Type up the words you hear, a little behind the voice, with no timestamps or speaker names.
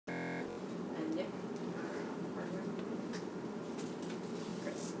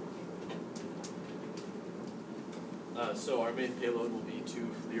So our main payload will be two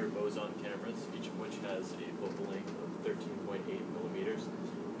FLIR boson cameras, each of which has a focal length of 13.8 millimeters,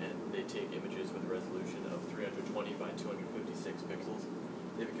 and they take images with a resolution of 320 by 256 pixels.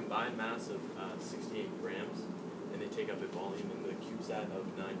 They have a combined mass of 68 grams, and they take up a volume in the CubeSat of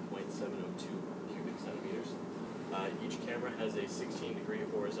 9.702 cubic centimeters. Each camera has a 16-degree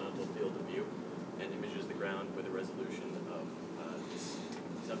horizontal field of view and images the ground with a resolution of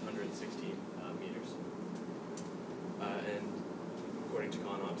 716 meters. And according to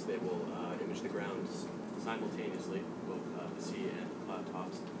ConOps, they will image the ground simultaneously, both the sea and the cloud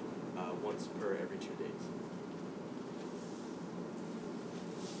tops, once per every 2 days.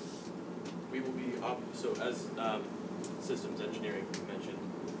 We will be so as systems engineering mentioned,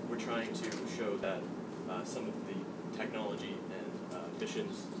 we're trying to show that some of the technology and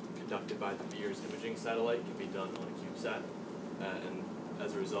missions conducted by the VIIRS imaging satellite can be done on a CubeSat, and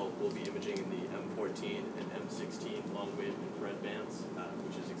as a result, we'll be imaging in the M14 and M16 long-wave infrared bands,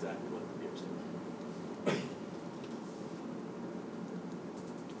 which is exactly what the VIIRS do.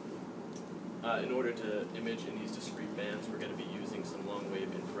 In order to image in these discrete bands, we're going to be using some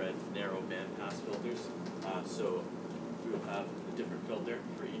long-wave infrared narrow bandpass filters. So we will have a different filter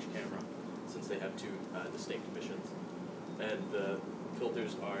for each camera, since they have two distinct emissions. And the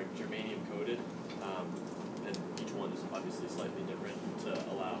filters are germanium coated, and each one is obviously slightly different to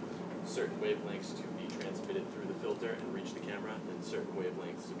allow certain wavelengths to be transmitted through the filter and reach the camera, and certain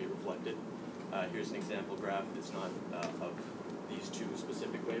wavelengths to be reflected. Here's an example graph. It's not of these two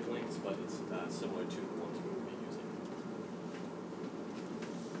specific wavelengths, but it's similar to the ones we will be using.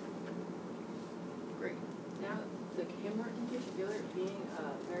 Great. Now, the camera in particular, being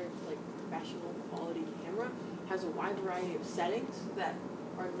a very professional quality camera, has a wide variety of settings that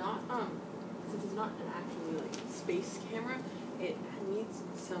are not since it's not an actually space camera, it needs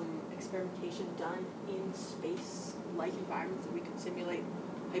some experimentation done in space-like environments that we could simulate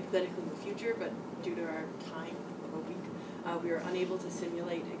hypothetically in the future, but due to our time of a week, we are unable to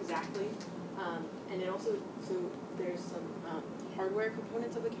simulate exactly. And it also, so there's some hardware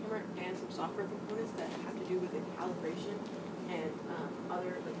components of the camera and some software components that have to do with the calibration and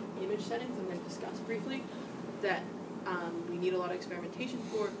other image settings I'm going to discuss briefly that we need a lot of experimentation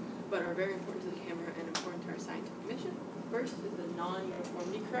for, but are very important to the camera and important to our scientific mission. First is the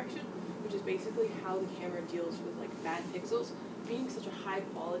non-uniformity correction, which is basically how the camera deals with bad pixels. Being such a high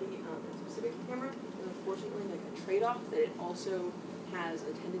quality and specific camera is unfortunately a trade-off that it also has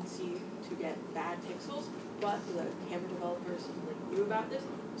a tendency to get bad pixels, but the camera developers knew about this,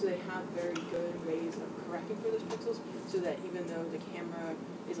 so they have very good ways of correcting for those pixels, so that even though the camera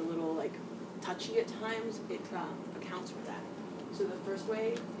is a little touchy at times, it accounts for that. So the first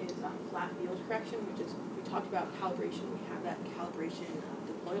way is flat field correction, which is, we talked about calibration, we have that calibration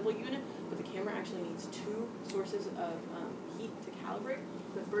deployable unit, but the camera actually needs two sources of heat to calibrate.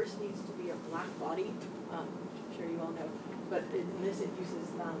 The first needs to be a black body, I'm sure you all know, but in this it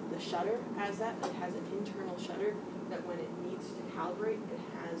uses the shutter as that. It has an internal shutter that when it needs to calibrate, it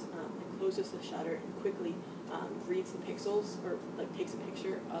has, it closes the shutter and quickly reads the pixels, or takes a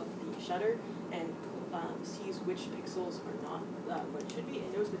picture of the shutter and sees which pixels are not what it should be.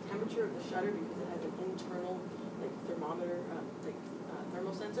 It knows the temperature of the shutter because it has an internal thermometer,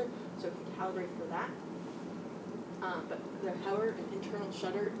 thermal sensor, so it can calibrate for that. But however, an internal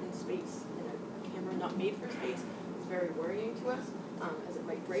shutter in space in a camera not made for space is very worrying to us, as it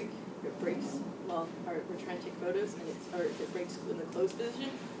might break. If it breaks while we're trying to take photos, and or if it breaks in the closed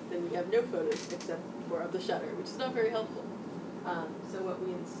position, then we have no photos except for of the shutter, which is not very helpful. So what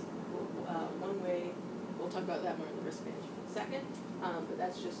means one way, we'll talk about that more in the risk management second, but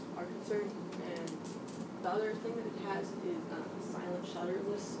that's just our concern. And the other thing that it has is silent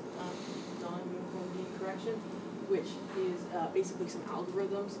shutterless non-uniformity correction, which is basically some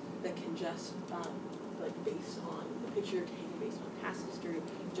algorithms that can just, based on the picture you're taking, based on past history,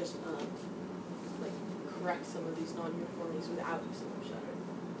 just correct some of these non-uniformities without using the shutter.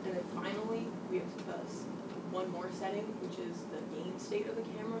 And then finally, we have one more setting, which is the gain state of the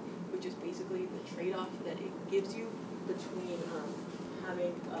camera, which is basically the trade-off that it gives you between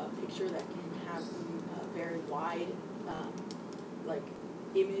having a picture that can have a very wide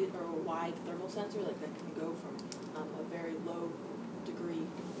image or a wide thermal sensor, that can go from a very low degree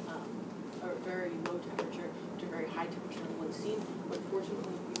or very low temperature to very high temperature in one scene. But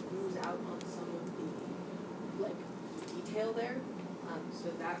unfortunately, we lose out on some of the detail there. So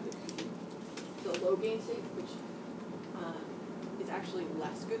that would be the low gain state, which is actually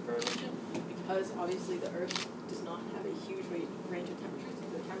less good for our mission, because obviously the Earth does not have a huge range of temperatures.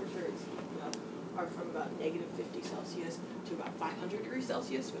 The temperatures are from about -50 Celsius to about 500 degrees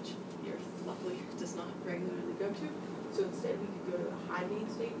Celsius, which the Earth luckily does not regularly go to. So instead we could go to the high main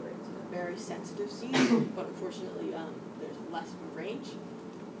state where it's a very sensitive seed, but unfortunately there's less of a range.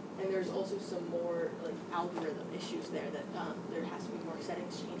 And there's also some more like algorithm issues there that there has to be more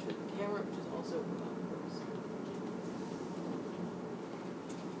settings changed with the camera, which is also worse.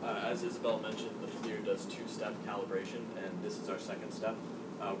 As Isabel mentioned, the FLIR does two-step calibration, and this is our second step.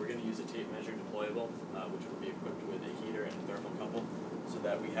 We're going to use a tape measure deployable, which will be equipped with a heater and a thermocouple, so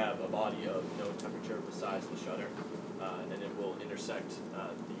that we have a body of known temperature besides the shutter, and it will intersect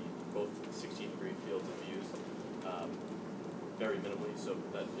both 16-degree fields of views very minimally, so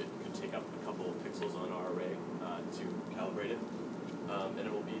that it could take up a couple of pixels on our array to calibrate it. And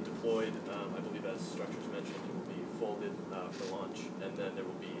it will be deployed, I believe as Structures mentioned, it will be folded for launch, and then there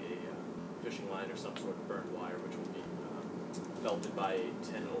will be a fishing line or some sort of burned wire, which will be belted by a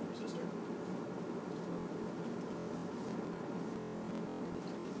 10-ohm resistor.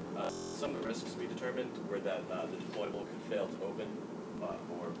 Some of the risks we determined were that the deployable could fail to open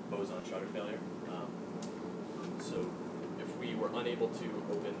or boson shutter failure. So if we were unable to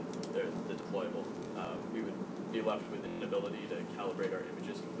open the deployable, we would be left with an inability to calibrate our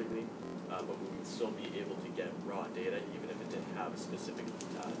images completely, but we would still be able to get raw data even if it didn't have a specific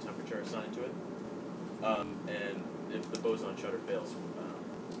temperature assigned to it. And if the boson shutter fails,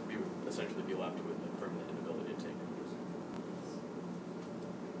 we would essentially be left with a permanent inability to take images.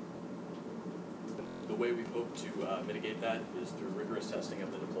 The way we hope to mitigate that is through rigorous testing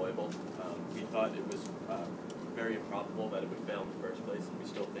of the deployable. We thought it was very improbable that it would fail in the first place, and we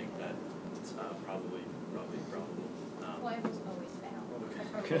still think that it's probably probable. Deployables always fail.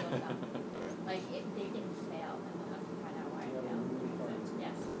 Okay. Like, if they didn't fail, then we'll have to find out why it failed.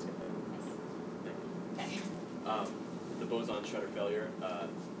 Yes. Okay. The boson shutter failure,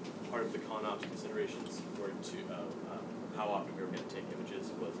 part of the ConOps considerations were to how often we were going to take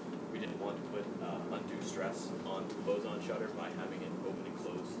images was we didn't want to put undue stress on the boson shutter by having it open and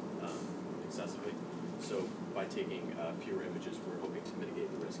close excessively. So by taking fewer images, we're hoping to mitigate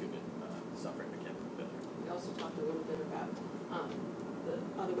the risk of it suffering mechanical failure. We also talked a little bit about the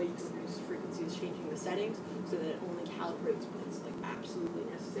other way you can reduce frequency is changing the settings so that it only calibrates when it's like absolutely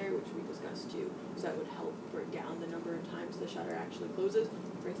necessary, which we discussed too. So that would help bring down the number of times the shutter actually closes,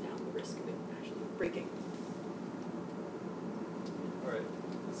 brings down the risk of it actually breaking. Alright,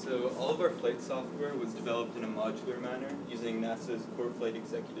 so all of our flight software was developed in a modular manner using NASA's Core Flight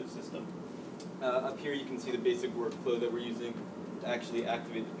Executive System. Up here you can see the basic workflow that we're using to actually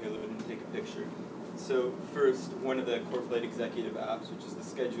activate the payload and take a picture. So first, one of the Core Flight Executive apps, which is the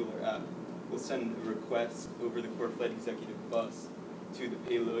Scheduler app, will send a request over the Core Flight Executive bus to the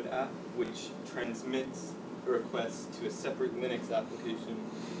payload app, which transmits a request to a separate Linux application,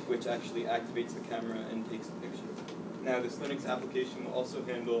 which actually activates the camera and takes a picture. Now this Linux application will also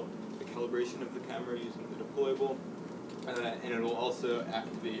handle the calibration of the camera using the deployable, and it will also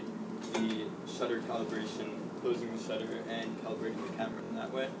activate the shutter calibration, closing the shutter and calibrating the camera in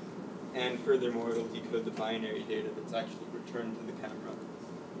that way. And furthermore, it'll decode the binary data that's actually returned to the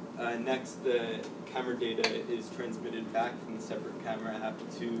camera. Next, the camera data is transmitted back from the separate camera app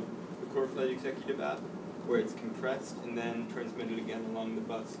to the Core Flight Executive app, where it's compressed and then transmitted again along the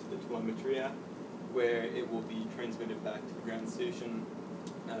bus to the telemetry app, where it will be transmitted back to the ground station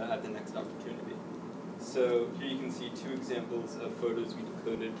at the next opportunity. So here you can see two examples of photos we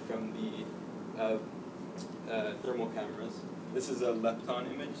decoded from the thermal cameras. This is a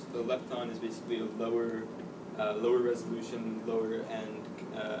Lepton image. The Lepton is basically a lower resolution, lower end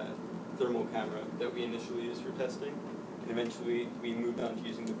thermal camera that we initially used for testing. And eventually we moved on to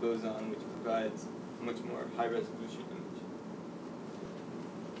using the boson, which provides a much more high resolution image.